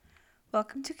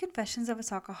Welcome to Confessions of a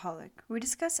Talkaholic, where we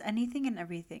discuss anything and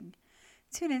everything.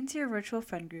 Tune in to your virtual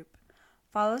friend group.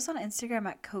 Follow us on Instagram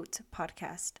at Coat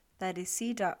Podcast. That is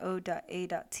c.o.a.t_podcast.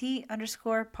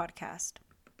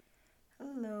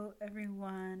 Hello,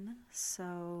 everyone.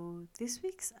 So, this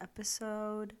week's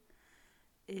episode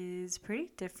is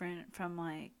pretty different from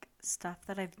stuff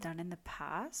that I've done in the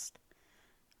past.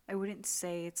 I wouldn't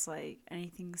say it's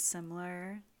anything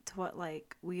similar to what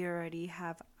we already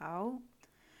have out.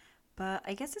 But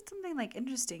I guess it's something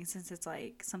interesting since it's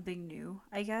something new,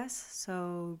 I guess.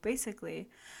 So basically,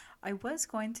 I was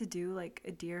going to do a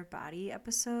Dear Baddie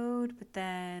episode, but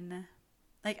then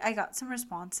I got some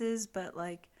responses, but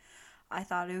I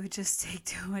thought it would just take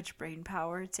too much brain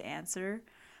power to answer.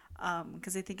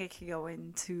 Because I think I could go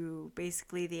into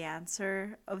basically the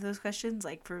answer of those questions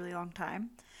for a really long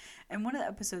time. And one of the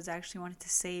episodes I actually wanted to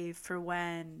save for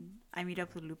when I meet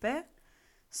up with Lupe.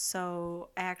 So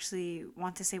I actually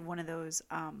want to save one of those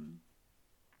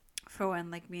for when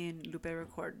me and Lupe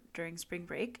record during spring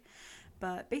break.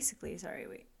 But basically,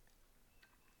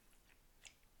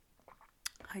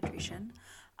 hydration.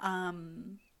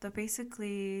 But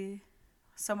basically,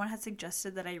 someone had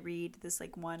suggested that I read this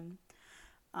one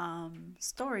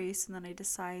story. So then I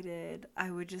decided I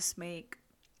would just make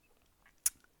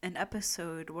an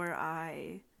episode where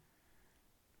I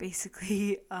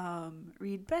basically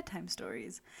read bedtime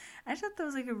stories. I thought that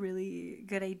was a really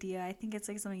good idea. I think it's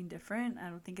something different. I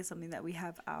don't think it's something that we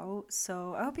have out.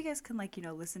 So I hope you guys can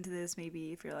listen to this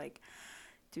maybe if you're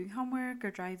doing homework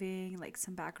or driving,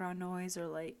 some background noise,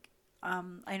 or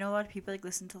I know a lot of people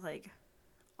listen to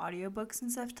audiobooks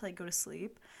and stuff to go to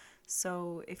sleep.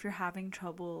 So if you're having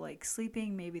trouble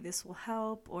sleeping, maybe this will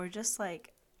help, or just I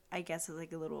guess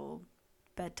it's a little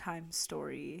bedtime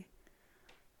story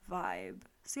vibe.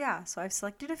 So yeah, so I've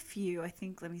selected a few. I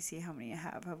think, let me see how many I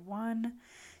have. I have 1,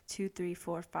 2, 3,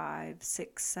 4, 5,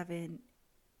 6, 7.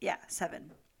 Yeah,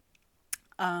 7.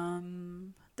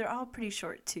 They're all pretty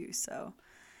short too, so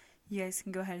you guys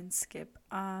can go ahead and skip.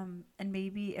 And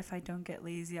maybe if I don't get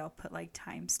lazy, I'll put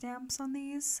timestamps on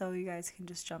these so you guys can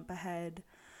just jump ahead.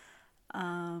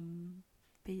 But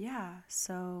yeah,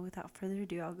 so without further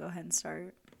ado, I'll go ahead and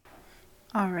start.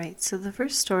 Alright, so the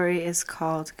first story is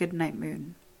called Goodnight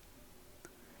Moon.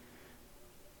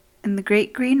 In the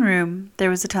great green room,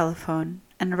 there was a telephone,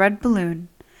 and a red balloon,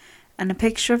 and a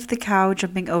picture of the cow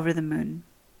jumping over the moon.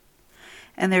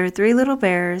 And there were 3 little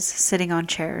bears sitting on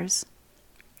chairs,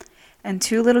 and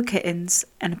 2 little kittens,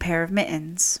 and a pair of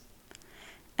mittens,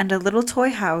 and a little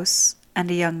toy house, and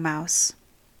a young mouse,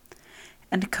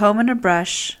 and a comb and a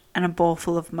brush, and a bowl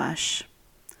full of mush,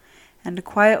 and a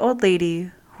quiet old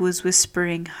lady who was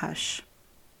whispering hush.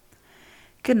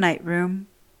 Good night, room.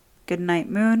 Good night,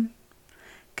 moon.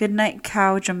 Good night,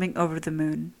 cow jumping over the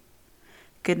moon.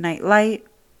 Good night, light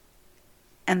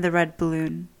and the red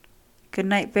balloon. Good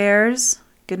night, bears.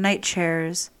 Good night,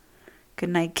 chairs. Good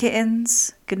night,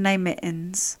 kittens. Good night,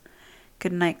 mittens.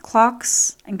 Good night,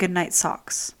 clocks and good night,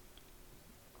 socks.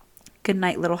 Good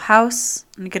night, little house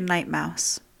and good night,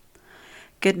 mouse.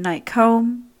 Good night,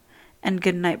 comb and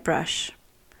good night, brush.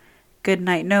 Good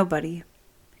night, nobody.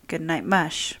 Good night,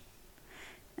 mush.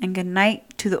 And good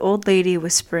night to the old lady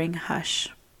whispering hush.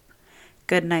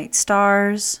 Good night,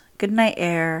 stars. Good night,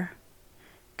 air.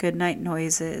 Good night,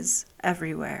 noises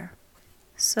everywhere.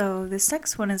 So this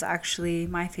next one is actually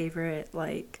my favorite,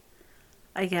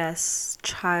 I guess,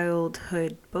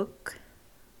 childhood book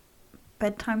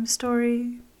bedtime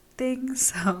story thing.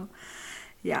 So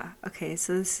yeah, okay,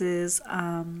 so this is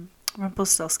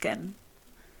Rumpelstiltskin.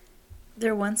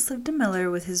 There once lived a miller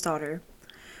with his daughter.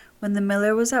 When the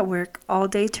miller was at work all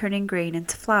day turning grain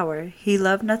into flour, he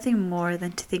loved nothing more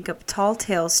than to think up tall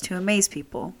tales to amaze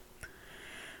people.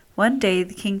 One day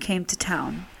the king came to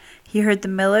town. He heard the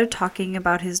miller talking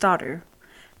about his daughter.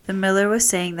 The miller was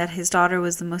saying that his daughter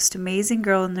was the most amazing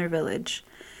girl in their village,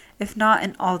 if not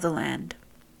in all the land.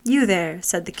 "You there,"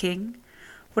 said the king.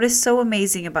 "What is so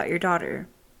amazing about your daughter?"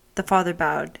 The father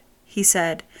bowed. He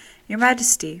said, "Your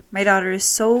Majesty, my daughter is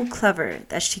so clever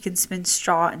that she can spin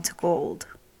straw into gold."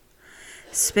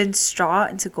 "Spin straw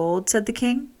into gold," said the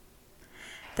king.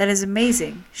 "That is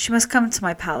amazing. She must come to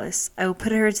my palace. I will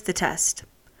put her to the test."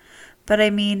 "But I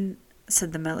mean,"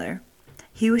 said the miller.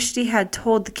 He wished he had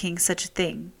told the king such a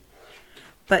thing.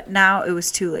 But now it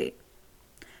was too late.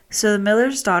 So the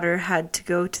miller's daughter had to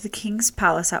go to the king's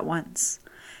palace at once.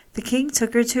 The king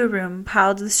took her to a room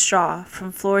piled with straw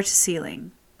from floor to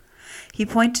ceiling. He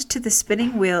pointed to the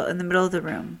spinning wheel in the middle of the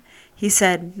room. He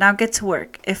said, "Now get to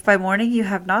work. If by morning you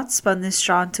have not spun this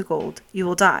straw into gold, you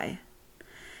will die."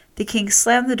 The king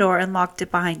slammed the door and locked it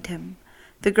behind him.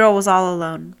 The girl was all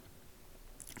alone.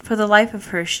 For the life of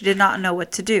her, she did not know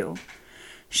what to do.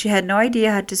 She had no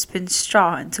idea how to spin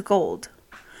straw into gold.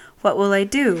 "What will I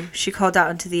do?" she called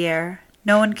out into the air.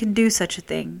 "No one can do such a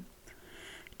thing."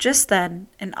 Just then,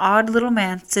 an odd little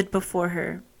man stood before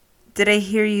her. "Did I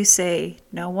hear you say,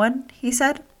 no one?" he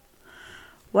said.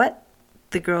 "What?"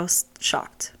 the girl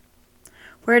shocked.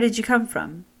 "Where did you come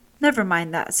from?" "Never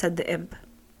mind that," said the imp.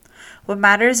 "What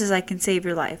matters is I can save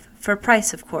your life, for a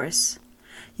price, of course."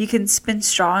 "You can spin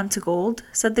straw into gold?"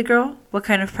 said the girl. "What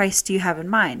kind of price do you have in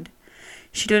mind?"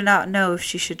 She did not know if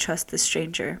she should trust this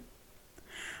stranger.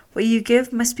 "What you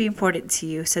give must be important to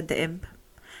you," said the imp.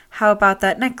 "How about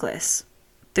that necklace?"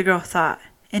 The girl thought,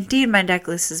 "Indeed, my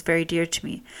necklace is very dear to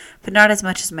me, but not as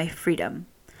much as my freedom."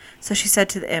 So she said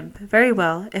to the imp, "Very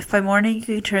well, if by morning you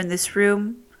can turn this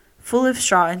room full of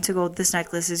straw into gold, this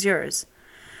necklace is yours."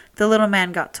 The little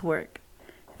man got to work.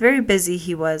 Very busy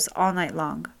he was all night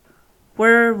long.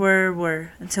 Whir, whir,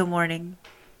 whir, until morning.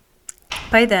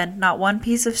 By then, not one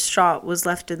piece of straw was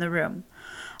left in the room.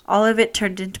 All of it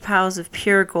turned into piles of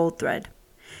pure gold thread.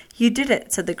 "You did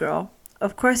it," said the girl.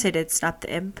 "Of course I did," snapped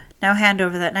the imp. "Now hand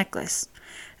over that necklace."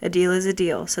 "A deal is a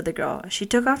deal," said the girl. She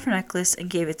took off her necklace and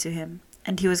gave it to him,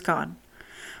 and he was gone.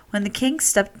 When the king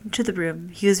stepped into the room,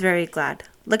 he was very glad.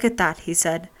 "Look at that," he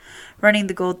said, running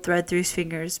the gold thread through his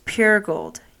fingers. "Pure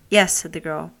gold." "Yes," said the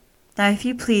girl. "Now, if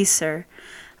you please, sir,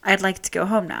 I'd like to go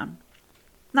home now."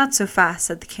 "Not so fast,"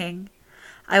 said the king.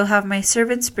 "I will have my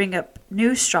servants bring up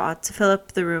new straw to fill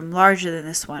up the room larger than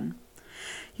this one.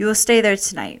 You will stay there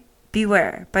tonight.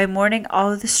 Beware, by morning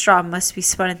all of the straw must be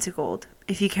spun into gold,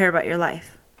 if you care about your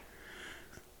life."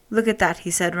 "Look at that,"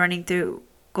 he said, running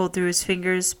gold through his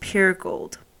fingers. "Pure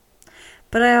gold."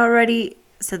 "But I already—"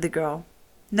 said the girl.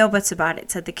 "No buts about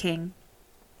it," said the king.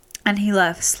 And he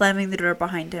left, slamming the door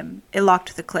behind him. It locked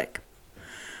with a click.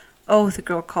 "Oh," the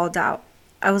girl called out,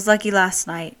 "I was lucky last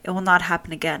night. It will not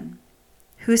happen again."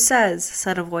 "Who says?"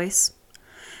 said a voice.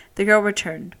 The girl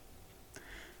returned.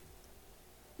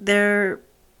 There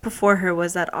before her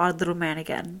was that odd little man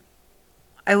again.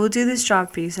 "I will do this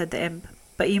job for you," said the imp,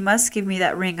 "but you must give me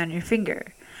that ring on your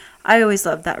finger." "I always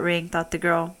loved that ring," thought the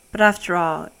girl, "but after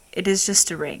all, it is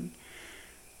just a ring."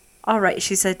 "All right,"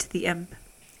 she said to the imp,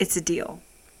 "it's a deal."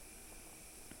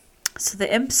 So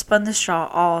the imp spun the straw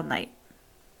all night.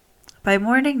 By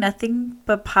morning, nothing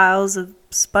but piles of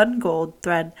spun gold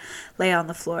thread lay on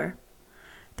the floor.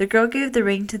 The girl gave the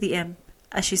ring to the imp,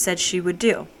 as she said she would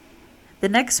do. The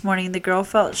next morning the girl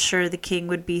felt sure the king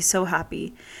would be so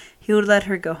happy he would let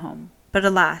her go home. But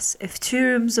alas, if 2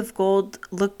 rooms of gold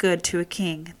looked good to a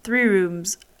king, 3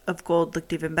 rooms of gold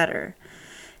looked even better.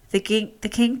 The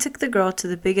king took the girl to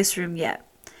the biggest room yet.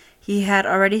 He had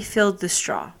already filled the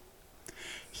straw.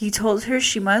 He told her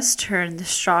she must turn the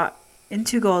straw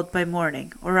into gold by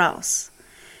morning, or else.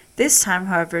 This time,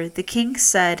 however, the king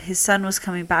said his son was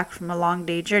coming back from a long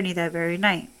day journey that very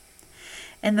night.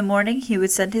 In the morning he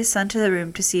would send his son to the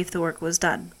room to see if the work was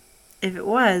done. If it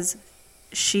was,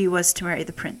 she was to marry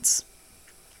the prince.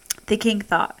 The king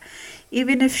thought,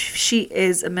 "Even if she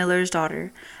is a miller's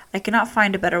daughter, I cannot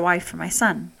find a better wife for my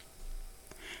son."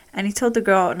 And he told the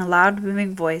girl in a loud,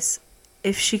 booming voice,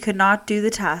 if she could not do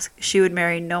the task, she would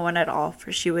marry no one at all,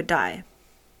 for she would die.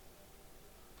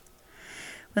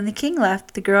 When the king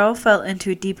left, the girl fell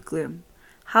into a deep gloom.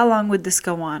 How long would this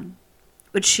go on?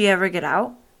 Would she ever get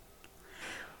out?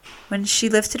 When she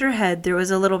lifted her head, there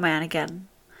was a little man again.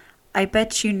 "I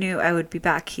bet you knew I would be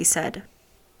back," he said.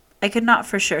 "I could not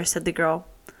for sure," said the girl.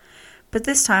 "But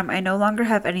this time I no longer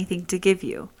have anything to give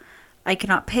you. I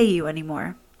cannot pay you any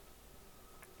more."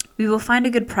 "We will find a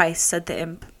good price," said the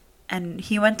imp, and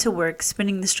he went to work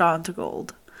spinning the straw into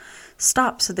gold.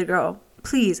 "Stop," said the girl.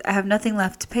 "Please, I have nothing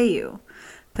left to pay you."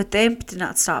 But the imp did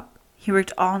not stop. He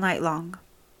worked all night long.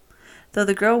 Though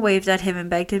the girl waved at him and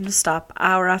begged him to stop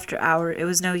hour after hour, it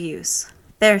was no use.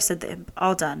 "There," said the imp,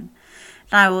 "all done.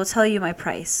 Now I will tell you my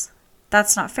price."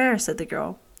 "That's not fair," said the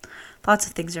girl. "Lots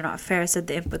of things are not fair," said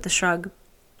the imp with a shrug.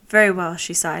 "Very well,"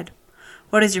 she sighed.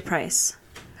 "What is your price?"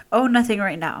 "Oh, nothing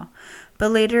right now.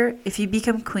 But later, if you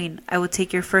become queen, I will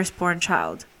take your firstborn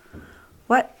child."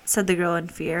 "What?" said the girl in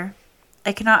fear.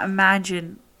 "I cannot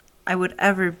imagine I would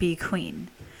ever be queen.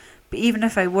 But even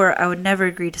if I were, I would never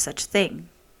agree to such a thing."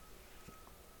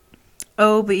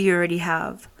 "Oh, but you already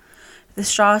have. The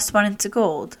straw is spun into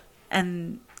gold,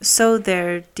 and so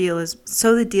the deal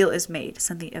is made,"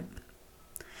 said the imp.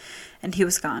 And he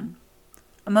was gone.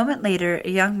 A moment later, a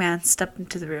young man stepped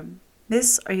into the room.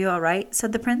 "Miss, are you all right?"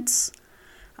 said the prince.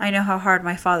 "I know how hard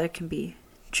my father can be."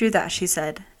 "True that," she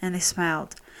said, and they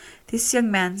smiled. This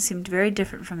young man seemed very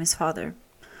different from his father.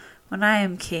 "When I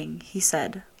am king," he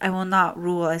said, "I will not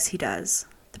rule as he does."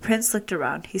 The prince looked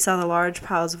around. He saw the large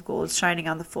piles of gold shining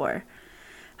on the floor.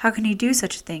 "How can you do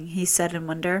such a thing?" he said in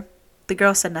wonder. The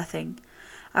girl said nothing.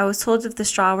 "I was told if the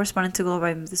straw were spun into gold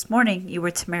by this morning, you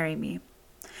were to marry me.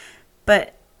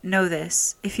 But know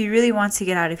this, if you really want to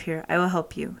get out of here, I will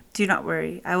help you. Do not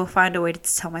worry, I will find a way to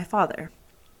tell my father."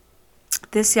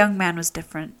 This young man was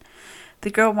different. The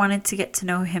girl wanted to get to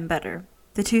know him better.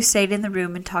 The two stayed in the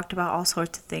room and talked about all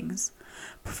sorts of things.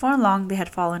 Before long they had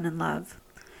fallen in love.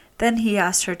 Then he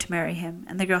asked her to marry him,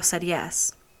 and the girl said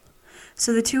yes.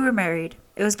 So the two were married.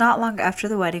 It was not long after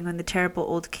the wedding when the terrible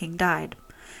old king died.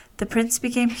 The prince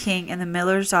became king and the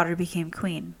miller's daughter became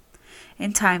queen.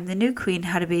 In time, the new queen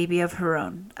had a baby of her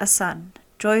own, a son.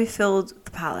 Joy filled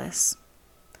the palace.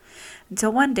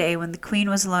 Until one day when the queen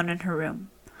was alone in her room.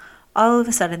 All of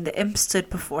a sudden the imp stood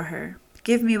before her.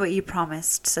 "Give me what you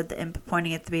promised," said the imp,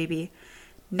 pointing at the baby.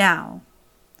 "Now."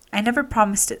 "I never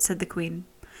promised it," said the queen.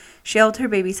 She held her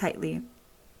baby tightly.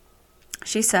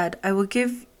 She said, "I will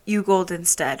give you gold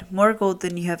instead, more gold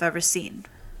than you have ever seen."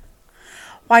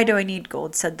 "Why do I need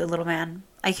gold?" said the little man.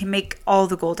 "I can make all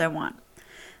the gold I want."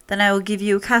 "Then I will give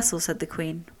you a castle," said the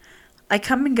queen. "I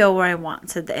come and go where I want,"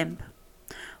 said the imp.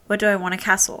 "What do I want a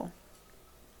castle?"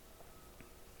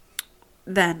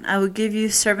 "Then I will give you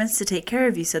servants to take care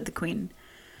of you," said the queen.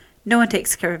 "No one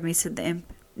takes care of me," said the imp.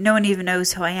 "No one even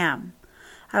knows who I am."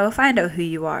 "I will find out who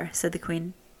you are," said the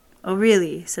queen. "Oh,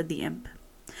 really?" said the imp.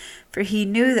 For he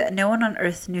knew that no one on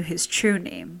earth knew his true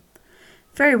name.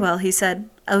 "Very well," he said.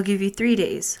 "I will give you 3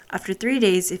 days. After 3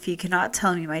 days, if you cannot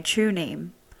tell me my true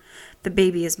name, the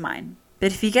baby is mine.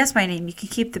 But if you guess my name, you can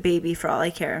keep the baby for all I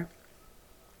care.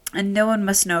 And no one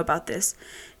must know about this.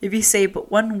 If you say but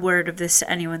one word of this to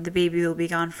anyone, the baby will be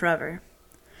gone forever."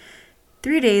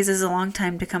 3 days is a long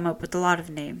time to come up with a lot of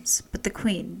names, but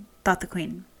thought the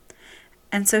queen.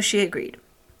 And so she agreed.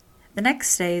 The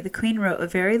next day, the queen wrote a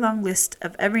very long list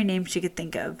of every name she could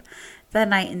think of. That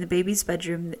night, in the baby's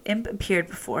bedroom, the imp appeared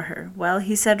before her. "Well,"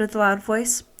 he said with a loud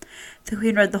voice. The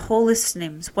queen read the whole list of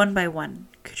names, one by one.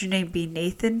 "Could your name be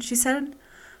Nathan?" she said.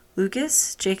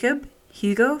 "Lucas? Jacob?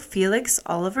 Hugo? Felix?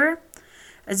 Oliver?"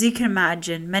 "As you can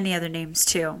imagine, many other names,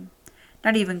 too."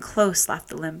 "Not even close," laughed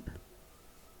the imp.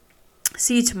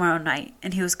 "See you tomorrow night,"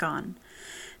 and he was gone.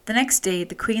 The next day,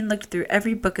 the queen looked through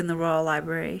every book in the royal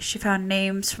library. She found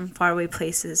names from faraway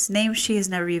places, names she has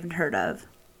never even heard of.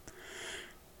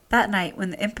 That night,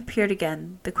 when the imp appeared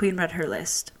again, the queen read her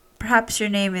list. "Perhaps your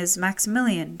name is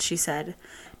Maximilian," she said.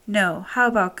 "No, how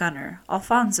about Gunner,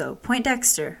 Alfonso,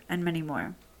 Poindexter, and many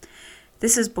more?"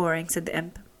 "This is boring," said the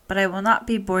imp, "but I will not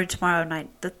be bored tomorrow night.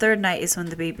 The 3rd night is when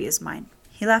the baby is mine."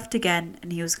 He laughed again,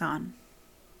 and he was gone.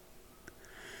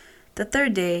 The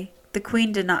 3rd day, the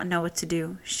queen did not know what to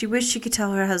do. She wished she could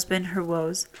tell her husband her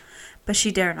woes, but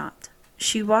she dare not.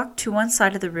 She walked to one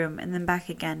side of the room and then back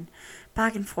again,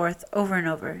 back and forth, over and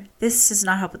over. "This does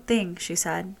not help a thing," she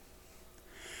said.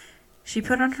 She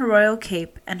put on her royal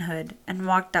cape and hood and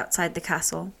walked outside the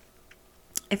castle.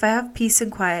 "If I have peace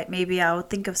and quiet, maybe I will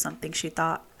think of something," she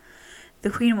thought. The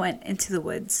queen went into the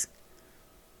woods.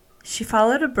 She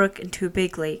followed a brook into a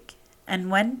big lake,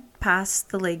 and went past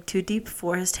the lake to a deep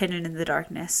forest hidden in the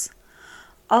darkness.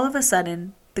 All of a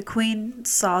sudden, the queen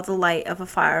saw the light of a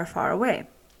fire far away,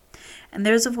 and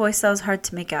there was a voice that was hard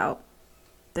to make out.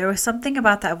 There was something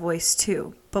about that voice,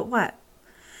 too, but what?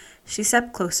 She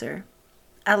stepped closer.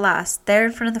 At last, there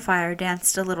in front of the fire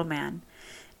danced a little man.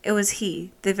 It was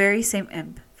he, the very same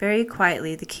imp. Very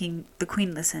quietly the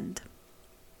queen listened.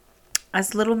 As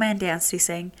the little man danced, he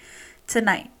sang,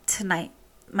 "Tonight, tonight,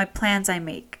 my plans I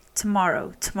make.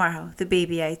 Tomorrow, tomorrow, the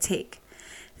baby I take.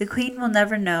 The queen will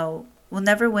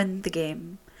never win the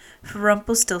game, for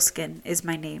Rumpelstiltskin is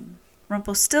my name."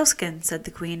 "Rumpelstiltskin," said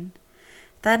the queen.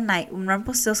 That night, when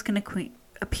Rumpelstiltskin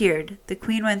appeared, the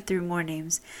queen went through more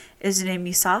names. "Is your name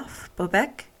Yusuf?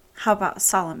 Bobek? How about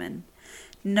Solomon?"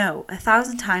 "No,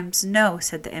 1,000 times no,"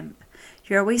 said the imp.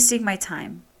 "You are wasting my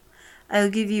time. I will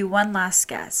give you one last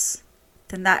guess.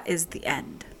 Then that is the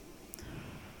end."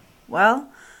 "Well,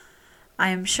 I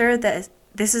am sure that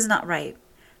this is not right.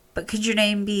 But could your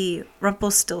name be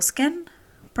Rumpelstiltskin?"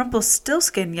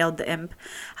 "Rumpelstiltskin!" yelled the imp.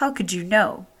 "How could you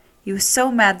know?" He was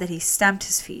so mad that he stamped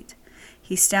his feet.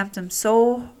 He stamped them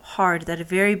so hard that a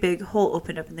very big hole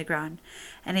opened up in the ground,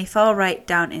 and he fell right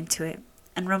down into it,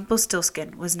 and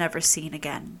Rumpelstiltskin was never seen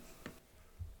again.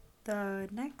 The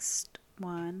next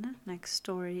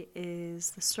story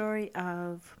is the story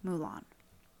of Mulan.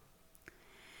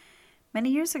 Many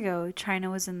years ago, China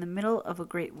was in the middle of a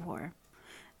great war.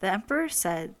 The emperor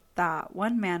said that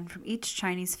one man from each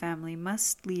Chinese family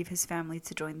must leave his family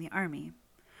to join the army.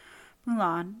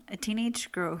 Mulan, a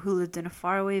teenage girl who lived in a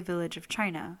faraway village of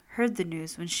China, heard the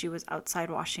news when she was outside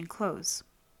washing clothes.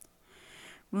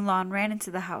 Mulan ran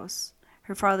into the house.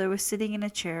 Her father was sitting in a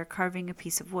chair carving a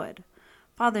piece of wood.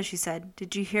 "Father," she said,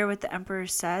 "did you hear what the emperor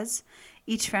says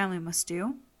each family must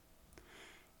do?"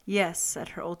 "Yes," said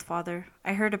her old father,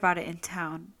 "I heard about it in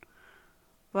town."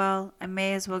 "Well, I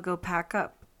may as well go pack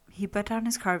up." He put down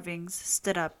his carvings,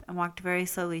 stood up, and walked very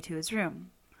slowly to his room.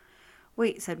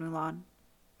 "Wait," said Mulan.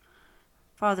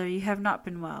 "Father, you have not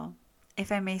been well.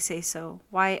 If I may say so,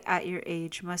 why at your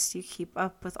age must you keep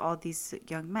up with all these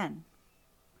young men?"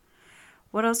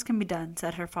 "What else can be done?"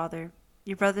 said her father.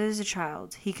 "Your brother is a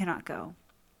child. He cannot go."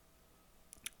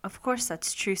 "Of course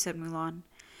that's true," said Mulan.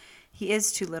 "He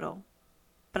is too little.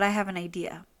 But I have an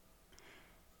idea."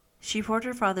 She poured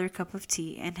her father a cup of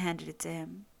tea and handed it to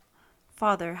him.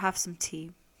 "Father, have some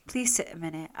tea. Please sit a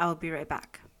minute. I will be right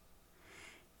back."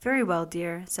 "Very well,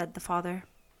 dear," said the father.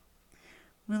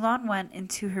 Mulan went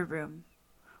into her room.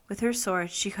 With her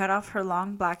sword, she cut off her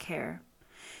long black hair.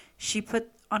 She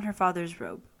put on her father's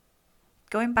robe.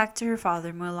 Going back to her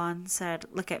father, Mulan said,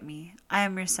 "Look at me. I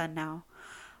am your son now.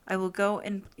 I will go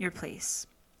in your place.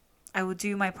 I will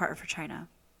do my part for China."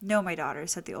 "No, my daughter,"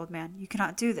 said the old man. "You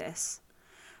cannot do this."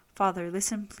 "Father,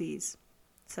 listen, please,"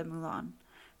 said Mulan.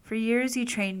 "For years you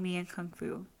trained me in Kung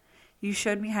Fu. You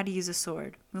showed me how to use a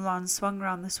sword." Mulan swung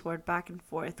around the sword back and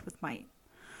forth with might.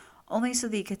 "Only so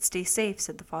that you could stay safe,"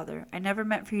 said the father. "I never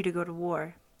meant for you to go to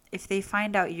war. If they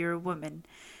find out you're a woman,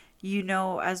 you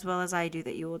know as well as I do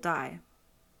that you will die."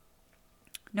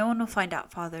 "No one will find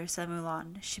out, father," said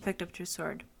Mulan. She picked up her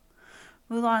sword.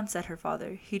 "Mulan," said her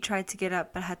father. He tried to get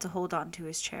up but had to hold on to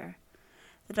his chair.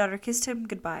 The daughter kissed him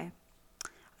goodbye.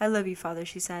 "I love you, father,"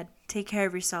 she said. "Take care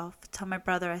of yourself. Tell my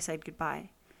brother I said goodbye."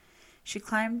 She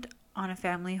climbed on a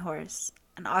family horse,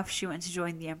 and off she went to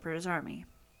join the emperor's army.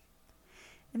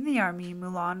 In the army,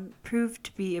 Mulan proved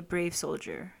to be a brave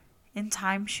soldier. In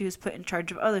time, she was put in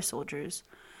charge of other soldiers.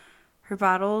 Her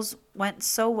battles went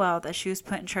so well that she was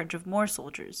put in charge of more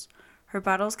soldiers. Her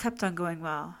battles kept on going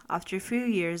well. After a few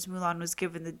years, Mulan was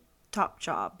given the top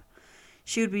job.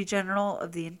 She would be general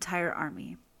of the entire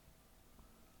army.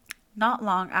 Not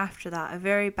long after that, a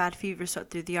very bad fever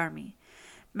swept through the army.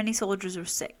 Many soldiers were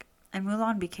sick, and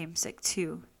Mulan became sick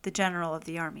too, the general of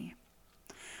the army.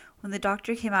 When the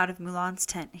doctor came out of Mulan's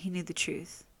tent, he knew the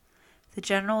truth. "The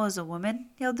general is a woman?"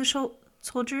 yelled the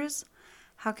soldiers.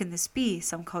 "How can this be?"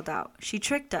 some called out. "She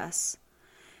tricked us."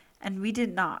 And we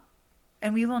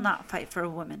will not fight for a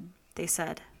woman," they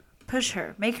said. "Push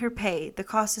her, make her pay. The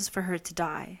cost is for her to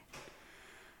die."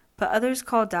 But others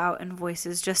called out in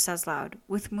voices just as loud.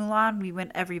 "With Mulan we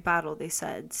win every battle," they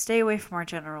said. "Stay away from our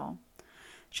general."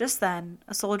 Just then,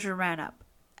 a soldier ran up.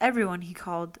 "Everyone," he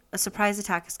called, "a surprise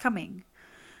attack is coming."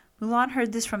 Mulan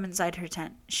heard this from inside her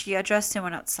tent. She addressed him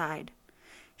when outside.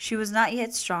 She was not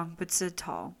yet strong, but stood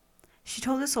tall. She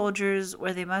told the soldiers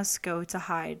where they must go to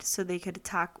hide so they could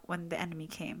attack when the enemy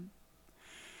came.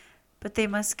 But they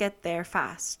must get there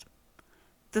fast.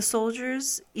 The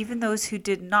soldiers, even those who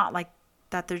did not like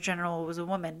that their general was a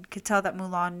woman, could tell that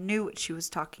Mulan knew what she was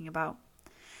talking about.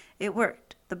 It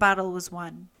worked. The battle was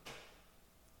won.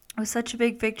 It was such a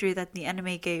big victory that the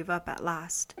enemy gave up at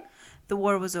last. The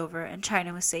war was over, and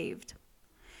China was saved.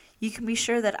 You can be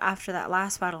sure that after that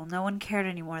last battle, no one cared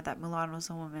anymore that Mulan was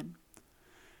a woman.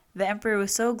 The emperor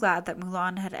was so glad that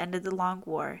Mulan had ended the long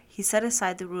war, he set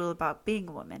aside the rule about being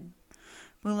a woman.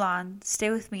 "Mulan, stay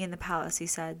with me in the palace," he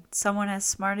said. "Someone as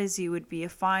smart as you would be a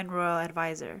fine royal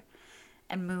adviser."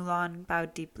 And Mulan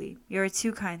bowed deeply. "You are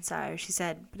too kind, sire," she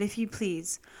said. "But if you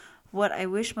please, what I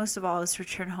wish most of all is to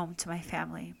return home to my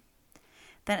family."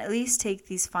 "Then at least take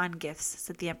these fine gifts,"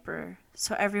 said the emperor,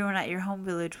 "so everyone at your home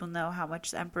village will know how much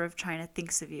the emperor of China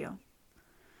thinks of you."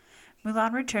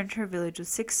 Mulan returned to her village with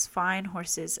 6 fine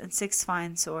horses and 6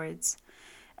 fine swords.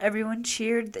 Everyone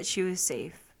cheered that she was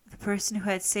safe. The person who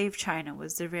had saved China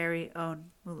was their very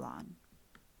own Mulan.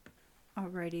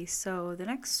 Alrighty, so the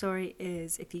next story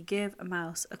is If You Give a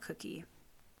Mouse a Cookie.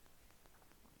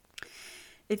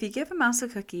 If you give a mouse a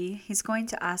cookie, he's going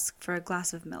to ask for a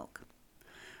glass of milk.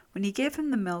 When you give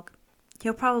him the milk,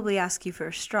 he'll probably ask you for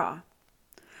a straw.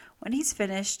 When he's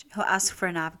finished, he'll ask for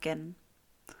a napkin.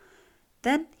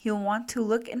 Then he'll want to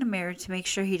look in a mirror to make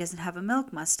sure he doesn't have a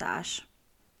milk mustache.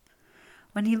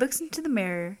 When he looks into the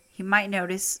mirror, he might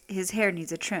notice his hair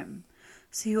needs a trim,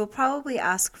 so he will probably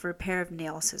ask for a pair of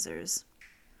nail scissors.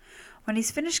 When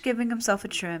he's finished giving himself a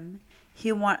trim,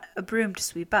 he'll want a broom to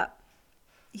sweep up.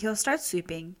 He'll start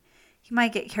sweeping. He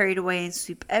might get carried away and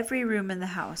sweep every room in the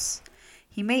house.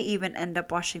 He may even end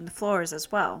up washing the floors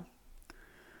as well.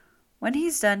 When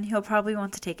he's done, he'll probably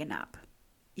want to take a nap.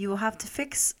 You will have to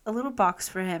fix a little box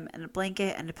for him and a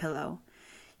blanket and a pillow.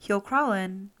 He'll crawl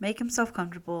in, make himself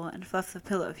comfortable, and fluff the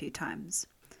pillow a few times.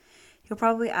 He'll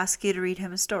probably ask you to read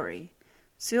him a story.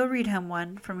 So you'll read him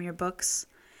one from your books,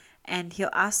 and he'll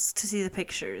ask to see the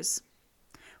pictures.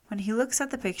 When he looks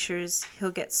at the pictures, he'll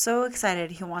get so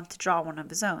excited he'll want to draw one of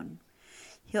his own.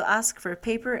 He'll ask for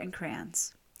paper and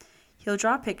crayons. He'll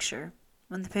draw a picture.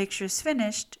 When the picture is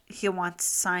finished, he'll want to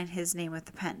sign his name with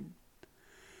a pen.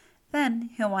 Then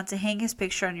he'll want to hang his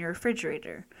picture on your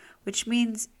refrigerator, which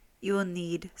means you will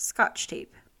need Scotch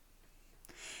tape.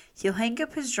 He'll hang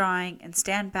up his drawing and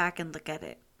stand back and look at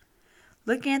it.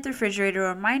 Looking at the refrigerator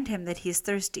will remind him that he is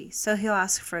thirsty, so he'll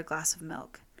ask for a glass of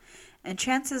milk. And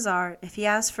chances are, if he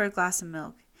asks for a glass of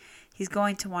milk, he's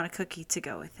going to want a cookie to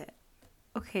go with it.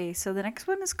 Okay, so the next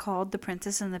one is called The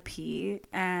Princess and the Pea,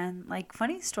 and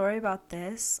funny story about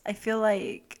this, I feel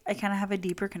like I kind of have a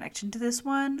deeper connection to this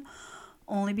one,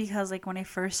 only because when I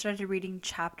first started reading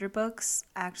chapter books,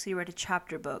 I actually read a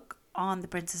chapter book on The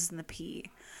Princess and the Pea,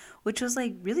 which was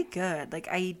really good.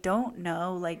 I don't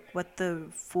know what the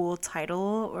full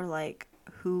title or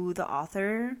who the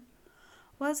author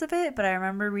was of it, but I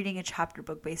remember reading a chapter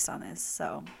book based on this,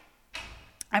 so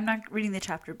I'm not reading the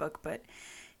chapter book, but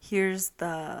here's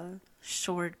the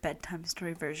short bedtime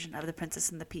story version of The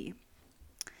Princess and the Pea.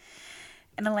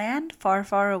 In a land far,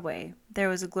 far away, there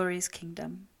was a glorious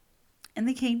kingdom. In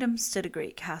the kingdom stood a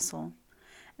great castle,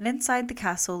 and inside the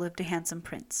castle lived a handsome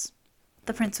prince.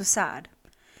 The prince was sad.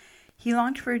 He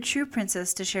longed for a true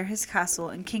princess to share his castle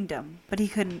and kingdom, but he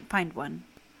couldn't find one.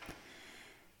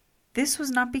 This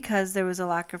was not because there was a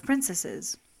lack of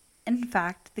princesses. In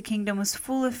fact, the kingdom was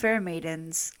full of fair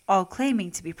maidens, all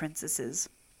claiming to be princesses.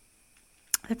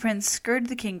 The prince scoured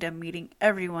the kingdom, meeting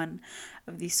every one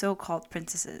of these so-called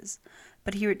princesses,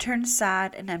 but he returned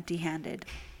sad and empty-handed.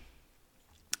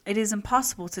 It is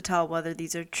impossible to tell whether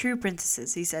these are true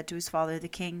princesses, he said to his father, the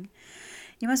king.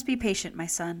 You must be patient, my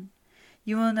son.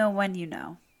 You will know when you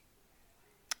know,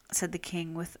 said the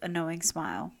king with a knowing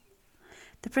smile.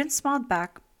 The prince smiled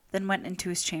back, then went into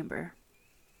his chamber.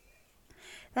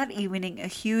 That evening a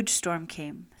huge storm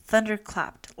came. Thunder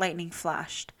clapped, lightning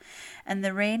flashed, and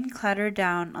the rain clattered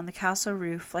down on the castle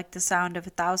roof like the sound of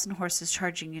 1,000 horses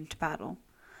charging into battle.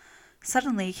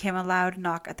 Suddenly came a loud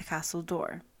knock at the castle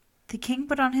door. The king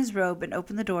put on his robe and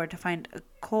opened the door to find a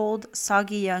cold,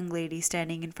 soggy young lady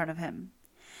standing in front of him.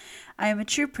 I am a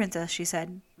true princess, she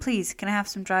said. Please, can I have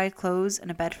some dry clothes and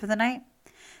a bed for the night?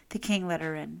 The king let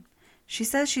her in. She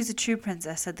says she's a true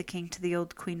princess, said the king to the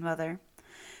old queen mother.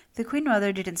 The queen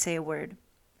mother didn't say a word.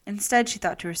 Instead, she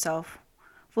thought to herself,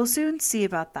 we'll soon see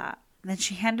about that. Then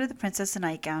she handed the princess a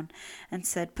nightgown and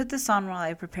said, put this on while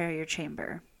I prepare your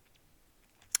chamber.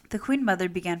 The queen mother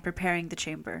began preparing the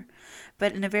chamber,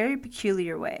 but in a very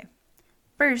peculiar way.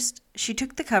 First, she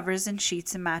took the covers and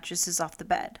sheets and mattresses off the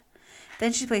bed.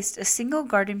 Then she placed a single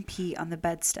garden pea on the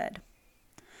bedstead,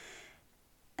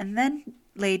 and then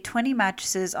laid 20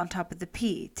 mattresses on top of the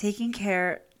pea, taking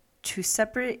care to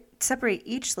separate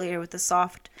each layer with a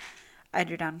soft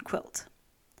eiderdown quilt.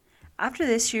 After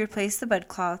this, she replaced the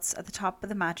bedcloths at the top of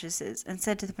the mattresses and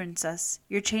said to the princess,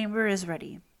 your chamber is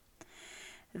ready.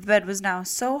 The bed was now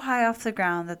so high off the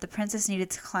ground that the princess needed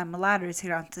to climb a ladder to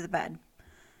get onto the bed.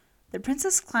 The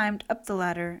princess climbed up the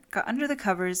ladder, got under the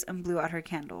covers, and blew out her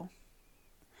candle.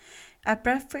 At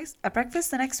breakfast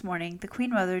the next morning, the queen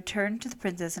mother turned to the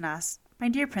princess and asked, my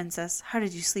dear princess, how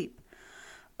did you sleep?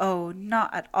 Oh,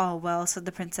 not at all well, said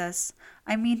the princess.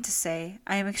 I mean to say,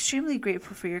 I am extremely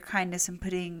grateful for your kindness in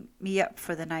putting me up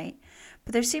for the night,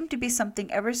 but there seemed to be something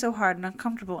ever so hard and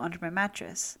uncomfortable under my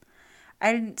mattress.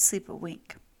 I didn't sleep a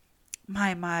wink.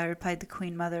 My, replied the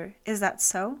queen mother, is that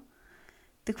so?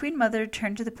 The queen mother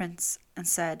turned to the prince and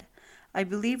said, I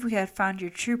believe we have found your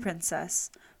true princess,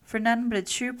 for none but a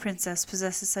true princess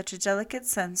possesses such a delicate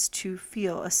sense to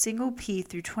feel a single pea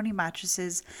through 20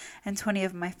 mattresses and 20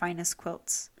 of my finest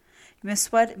quilts. You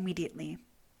must wed immediately.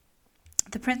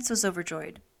 The prince was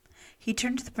overjoyed. He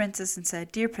turned to the princess and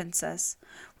said, Dear princess,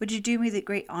 would you do me the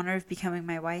great honor of becoming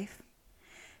my wife?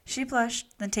 She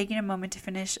blushed, then taking a moment to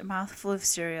finish a mouthful of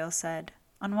cereal, said,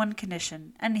 On one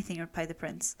condition, anything, replied the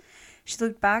prince. She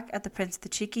looked back at the prince with a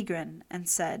cheeky grin, and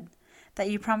said, That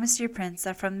you promise your prince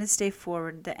that from this day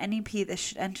forward that any pea that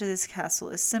should enter this castle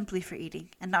is simply for eating,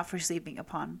 and not for sleeping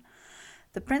upon.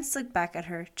 The prince looked back at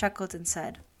her, chuckled, and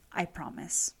said, I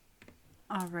promise.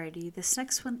 Alrighty, this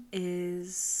next one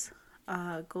is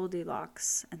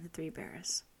Goldilocks and the Three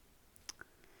Bears.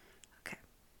 Okay.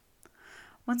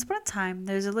 Once upon a time,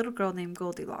 there was a little girl named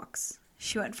Goldilocks.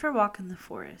 She went for a walk in the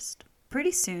forest.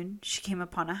 Pretty soon, she came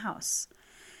upon a house.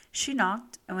 She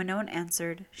knocked, and when no one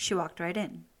answered, she walked right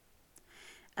in.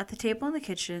 At the table in the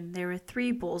kitchen, there were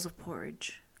 3 bowls of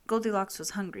porridge. Goldilocks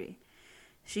was hungry.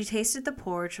 She tasted the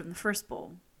porridge from the first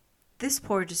bowl. "This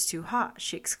porridge is too hot,"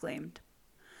 she exclaimed.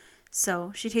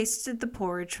 So she tasted the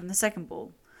porridge from the second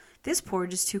bowl. "This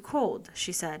porridge is too cold,"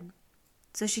 she said.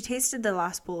 So she tasted the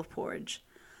last bowl of porridge.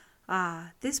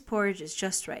 "Ah, this porridge is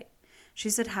just right,"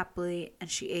 she said happily, and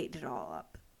she ate it all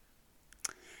up.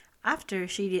 After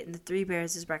she'd eaten the 3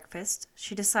 bears' breakfast,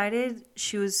 she decided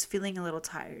she was feeling a little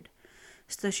tired.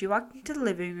 So she walked into the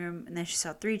living room, and there she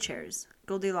saw 3 chairs.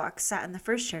 Goldilocks sat in the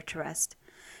first chair to rest.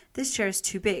 "This chair is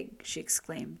too big," she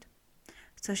exclaimed.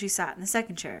 So she sat in the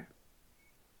second chair.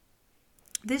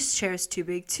 "This chair is too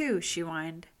big too," she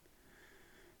whined.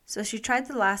 So she tried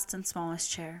the last and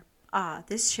smallest chair. "Ah,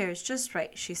 this chair is just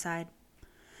right," she sighed.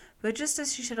 But just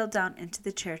as she settled down into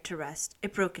the chair to rest,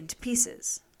 it broke into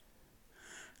pieces.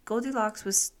 Goldilocks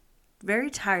was very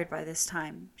tired by this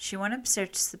time. She went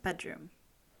upstairs to the bedroom.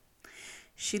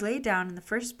 She lay down in the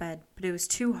first bed, but it was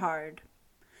too hard.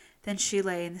 Then she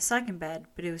lay in the second bed,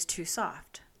 but it was too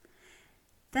soft.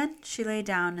 Then she lay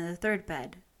down in the third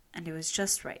bed, and it was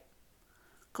just right.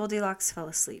 Goldilocks fell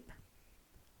asleep.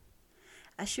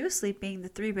 As she was sleeping, the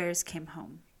 3 bears came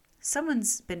home.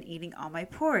 "Someone's been eating all my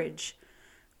porridge,"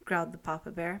 growled the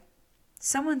Papa Bear.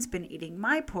 "Someone's been eating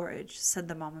my porridge," said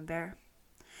the Mama Bear.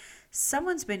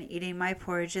 "Someone's been eating my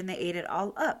porridge and they ate it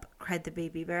all up," cried the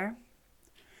Baby Bear.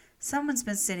 "Someone's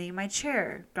been sitting in my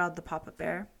chair," growled the Papa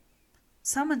Bear.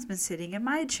 "Someone's been sitting in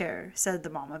my chair," said the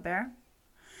Mama Bear.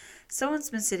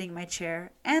 "Someone's been sitting in my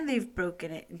chair, and they've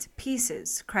broken it into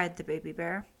pieces," cried the Baby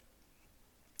Bear.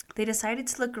 They decided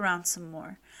to look around some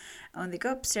more, and when they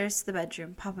go upstairs to the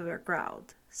bedroom, Papa Bear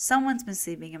growled, "Someone's been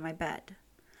sleeping in my bed."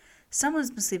 "Someone's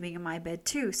been sleeping in my bed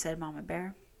too," said Mama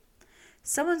Bear.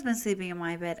 "Someone's been sleeping in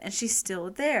my bed, and she's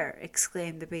still there,"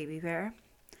 exclaimed the Baby Bear.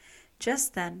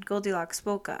 Just then Goldilocks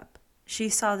woke up. She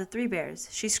saw the 3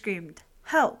 bears. She screamed,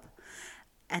 "Help!"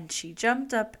 and she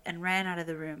jumped up and ran out of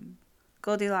the room.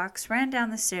 Goldilocks ran down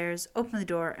the stairs, opened the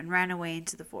door, and ran away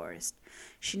into the forest.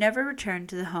 She never returned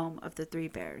to the home of the 3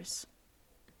 bears.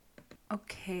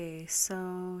 Okay,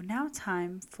 so now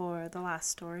time for the last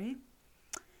story.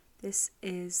 This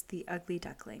is The Ugly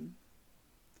Duckling.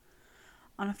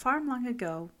 On a farm long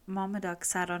ago, Mama Duck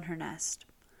sat on her nest.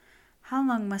 "How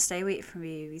long must I wait for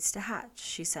babies to hatch?"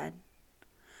 she said.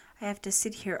 "I have to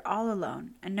sit here all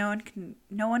alone, and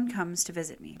no one comes to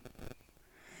visit me."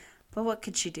 But what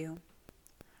could she do?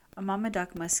 A Mama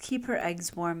Duck must keep her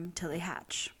eggs warm till they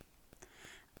hatch.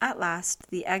 At last,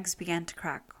 the eggs began to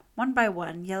crack. One by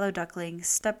one, yellow ducklings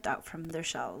stepped out from their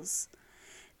shells.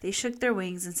 They shook their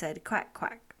wings and said, "Quack,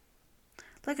 quack."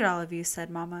 "Look at all of you,"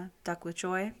 said Mama Duck with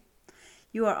joy.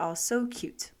 "You are all so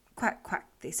cute. Quack, quack,"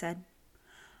 they said.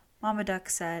 Mama Duck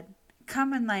said,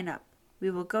 "Come and line up. We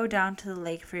will go down to the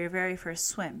lake for your very first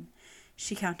swim."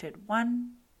 She counted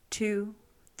 1, 2,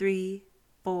 3,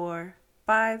 4,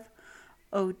 5.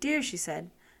 "Oh dear," she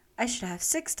said, "I should have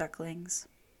 6 ducklings."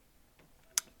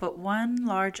 But one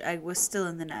large egg was still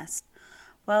in the nest.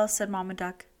 "Well," said Mama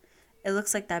Duck, "it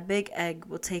looks like that big egg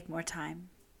will take more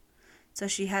time." So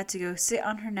she had to go sit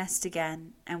on her nest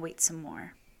again and wait some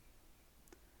more.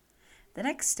 The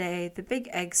next day, the big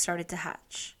egg started to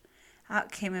hatch. Out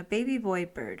came a baby boy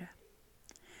bird.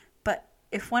 But,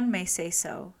 if one may say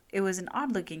so, it was an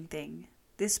odd-looking thing.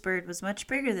 This bird was much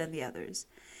bigger than the others.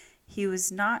 He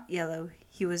was not yellow,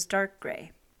 he was dark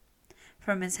gray,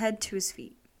 from his head to his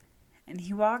feet, and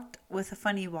he walked with a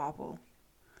funny wobble.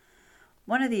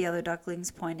 One of the yellow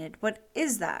ducklings pointed, "What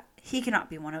is that? He cannot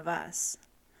be one of us."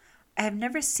 "I have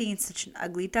never seen such an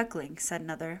ugly duckling," said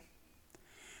another.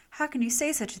 "How can you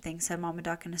say such a thing?" said Mama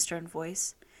Duck in a stern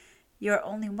voice. "You are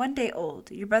only 1 day old.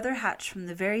 Your brother hatched from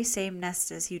the very same nest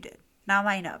as you did. Now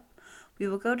line up. We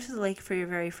will go to the lake for your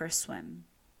very first swim."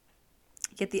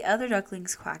 Yet the other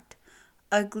ducklings quacked,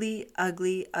 "Ugly,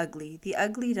 ugly, ugly." The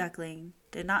ugly duckling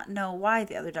did not know why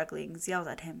the other ducklings yelled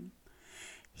at him.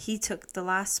 He took the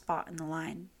last spot in the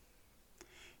line.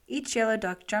 Each yellow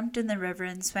duck jumped in the river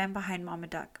and swam behind Mama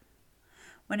Duck.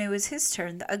 When it was his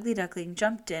turn, the ugly duckling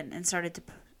jumped in and started to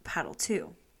paddle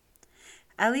too.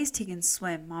 "At least he can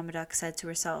swim," Mama Duck said to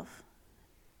herself.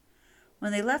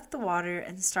 When they left the water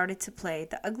and started to play,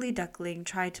 the ugly duckling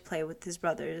tried to play with his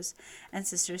brothers and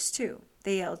sisters too.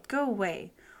 They yelled, "Go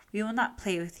away! We will not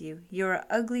play with you. You are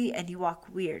ugly and you walk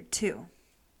weird too."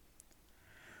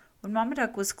 When Mama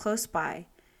Duck was close by,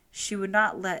 she would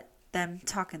not let them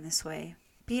talk in this way.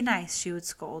 "Be nice," she would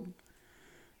scold.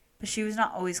 But she was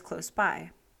not always close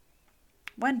by.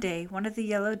 One day, one of the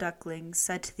yellow ducklings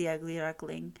said to the ugly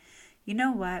duckling, "You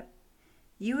know what?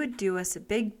 You would do us a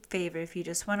big favor if you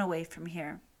just went away from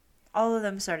here." All of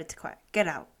them started to quack, "Get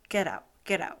out, get out."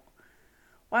 Get out."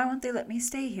 "Why won't they let me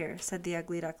stay here?" said the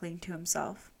ugly duckling to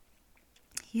himself.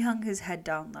 He hung his head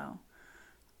down low.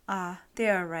 "Ah, they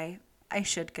are right. I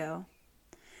should go."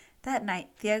 That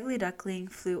night the ugly duckling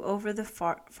flew over the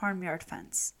farmyard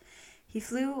fence. He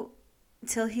flew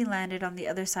till he landed on the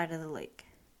other side of the lake.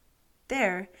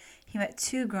 There he met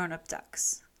two grown-up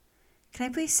ducks. "Can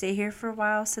I please stay here for a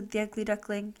while?" said the ugly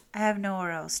duckling. "I have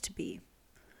nowhere else to be."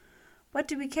 "What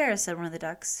do we care?" said one of the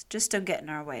ducks. "Just don't get in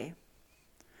our way."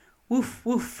 Woof,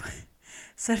 woof!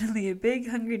 Suddenly a big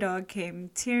hungry dog came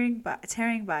tearing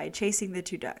by, chasing the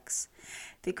two ducks.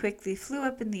 They quickly flew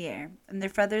up in the air, and their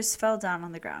feathers fell down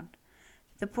on the ground.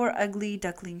 The poor ugly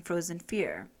duckling froze in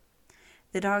fear.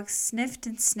 The dog sniffed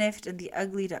and sniffed at the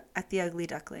ugly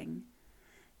duckling,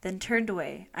 then turned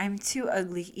away. "I am too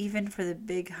ugly even for the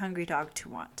big hungry dog to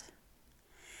want."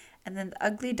 And then the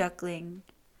ugly duckling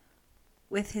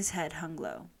with his head hung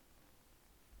low.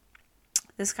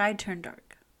 The sky turned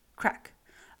dark. Crack!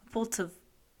 A bolt of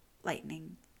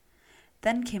lightning.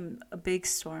 Then came a big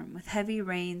storm, with heavy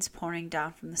rains pouring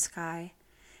down from the sky.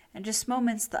 In just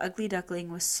moments the ugly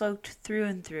duckling was soaked through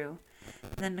and through.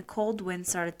 And then a cold wind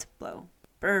started to blow.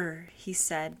 "Brr," he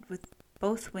said, with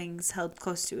both wings held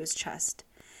close to his chest.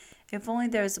 "If only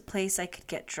there was a place I could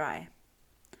get dry."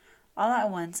 All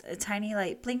at once a tiny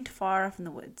light blinked far off in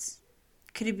the woods.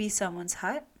 Could it be someone's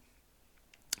hut?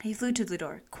 He flew to the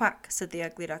door. "Quack," said the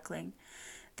ugly duckling.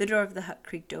 The door of the hut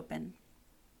creaked open.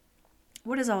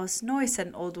 "What is all this noise?" said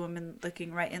an old woman,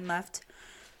 looking right and left.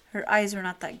 Her eyes were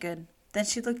not that good. Then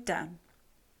she looked down.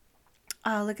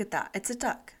 "Ah, look at that. It's a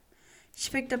duck." She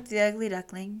picked up the ugly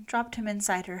duckling, dropped him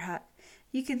inside her hut.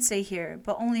 "You can stay here,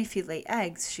 but only if you lay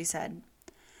eggs," she said.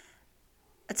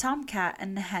 A tomcat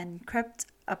and a hen crept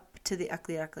up to the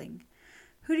ugly duckling.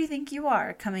 "Who do you think you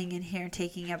are, coming in here and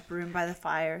taking up room by the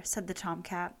fire?" said the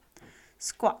tomcat.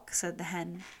 "Squawk," said the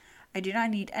hen. "I do not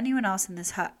need anyone else in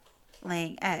this hut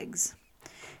laying eggs."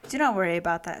 "Do not worry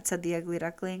about that," said the ugly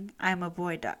duckling. "I am a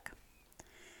boy duck."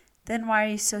 "Then why are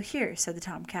you still here?" said the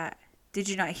tomcat. "Did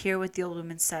you not hear what the old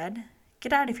woman said?"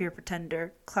 "Get out of here,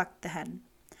 pretender," clucked the hen.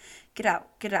 Get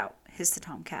out," hissed the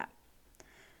tomcat.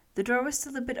 The door was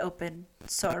still a bit open,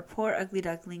 so our poor ugly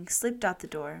duckling slipped out the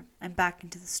door and back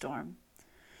into the storm.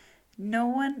 "No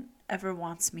one ever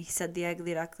wants me," said the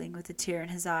ugly duckling with a tear in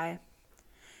his eye.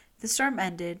 The storm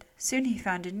ended. Soon he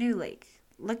found a new lake.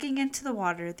 Looking into the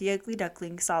water, the ugly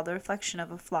duckling saw the reflection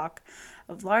of a flock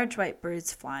of large white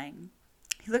birds flying.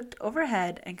 He looked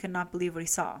overhead and could not believe what he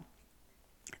saw.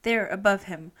 There, above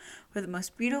him, were the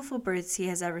most beautiful birds he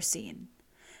has ever seen.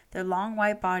 Their long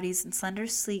white bodies and slender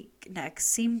sleek necks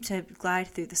seemed to glide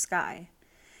through the sky.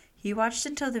 He watched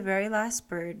until the very last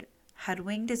bird had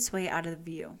winged its way out of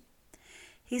view.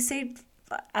 He stayed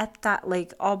at that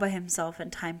lake all by himself,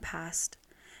 and time passed.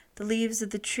 The leaves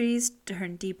of the trees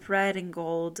turned deep red and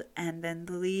gold, and then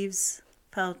the leaves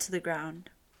fell to the ground.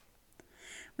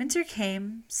 Winter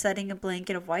came, setting a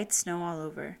blanket of white snow all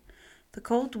over. The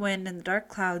cold wind and the dark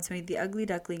clouds made the ugly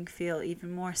duckling feel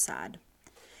even more sad.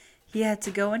 He had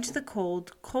to go into the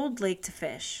cold, cold lake to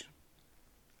fish,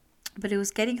 but it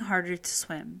was getting harder to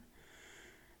swim.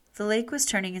 The lake was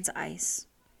turning into ice.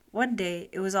 One day,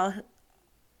 it was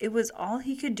all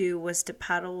he could do was to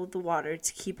paddle the water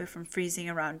to keep it from freezing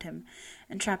around him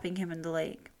and trapping him in the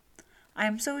lake. "I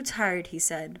am so tired," he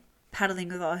said, paddling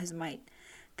with all his might.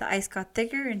 The ice got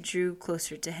thicker and drew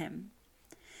closer to him.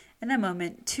 In a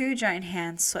moment, two giant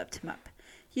hands swept him up.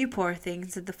 "You poor thing,"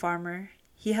 said the farmer.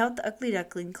 He held the ugly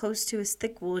duckling close to his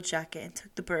thick wool jacket and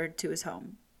took the bird to his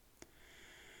home.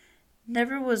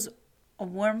 Never was a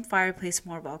warm fireplace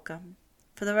more welcome.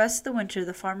 For the rest of the winter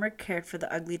the farmer cared for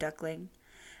the ugly duckling.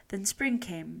 Then spring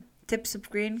came. Tips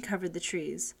of green covered the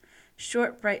trees.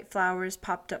 Short, bright flowers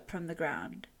popped up from the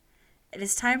ground. "It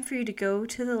is time for you to go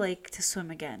to the lake to swim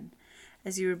again,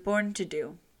 as you were born to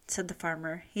do," said the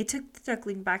farmer. He took the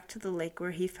duckling back to the lake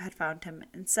where he had found him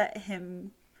and set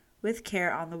him with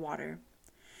care on the water.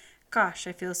 "Gosh,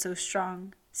 I feel so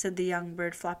strong," said the young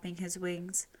bird, flapping his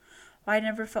wings. "Why, I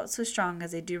never felt so strong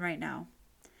as I do right now."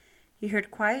 He heard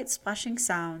quiet splashing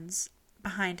sounds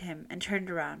behind him and turned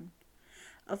around.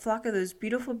 A flock of those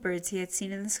beautiful birds he had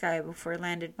seen in the sky before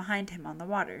landed behind him on the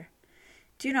water.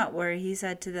 "Do not worry," he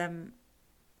said to them,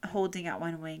 holding out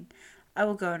one wing. "I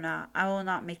will go now. I will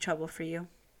not make trouble for you."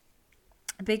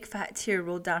 A big fat tear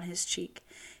rolled down his cheek.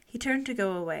 He turned to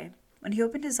go away. When he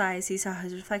opened his eyes, he saw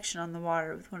his reflection on the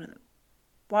water of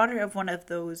one of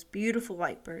those beautiful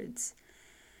white birds.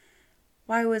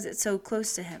 Why was it so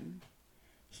close to him?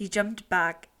 He jumped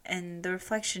back, and the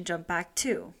reflection jumped back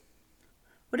too.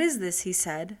 "What is this?" he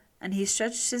said, and he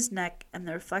stretched his neck, and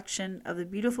the reflection of the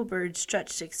beautiful bird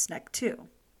stretched its neck too.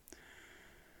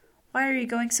 "Why are you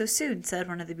going so soon?" said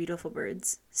one of the beautiful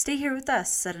birds. "Stay here with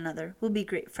us," said another. "We'll be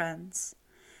great friends."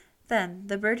 Then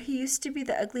the bird who used to be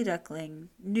the ugly duckling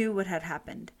knew what had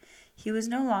happened. He was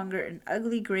no longer an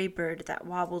ugly gray bird that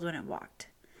wobbled when it walked.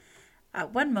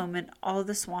 At one moment all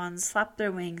the swans slapped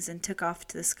their wings and took off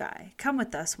to the sky. "Come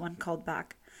with us," one called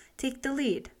back. "Take the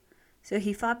lead." So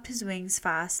he flapped his wings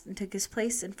fast and took his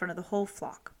place in front of the whole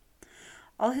flock.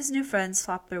 All his new friends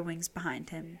flapped their wings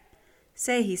behind him.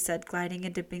 "Say," he said, gliding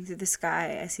and dipping through the sky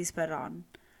as he sped on,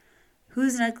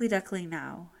 "who's an ugly duckling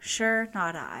now? Sure,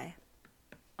 not I."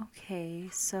 Okay,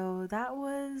 so that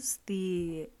was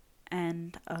the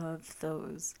end of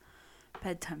those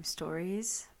bedtime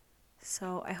stories.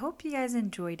 So I hope you guys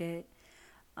enjoyed it.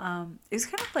 It was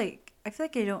kind of like, I feel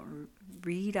like I don't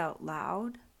read out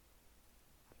loud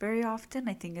very often.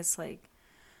 I think it's like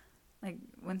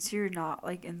once you're not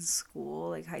like in school,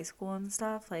 like high school and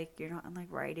stuff, like you're not in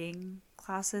like writing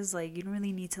classes, like you don't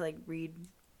really need to like read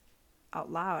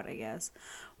out loud, I guess.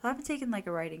 Well, I haven't taken like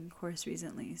a writing course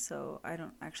recently, so I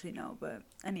don't actually know. But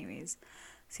anyways,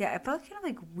 so yeah, I felt kind of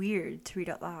like weird to read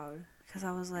out loud because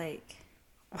I was like,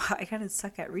 wow, I kind of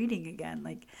suck at reading again.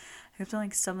 Like I have to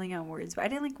like stumbling on words, but I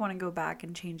didn't like want to go back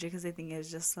and change it because I think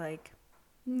it's just like,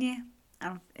 yeah,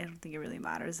 I don't think it really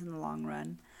matters in the long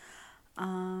run.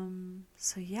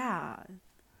 So yeah,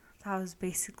 that was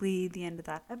basically the end of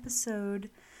that episode.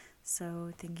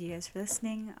 So thank you guys for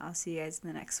listening. I'll see you guys in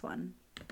the next one.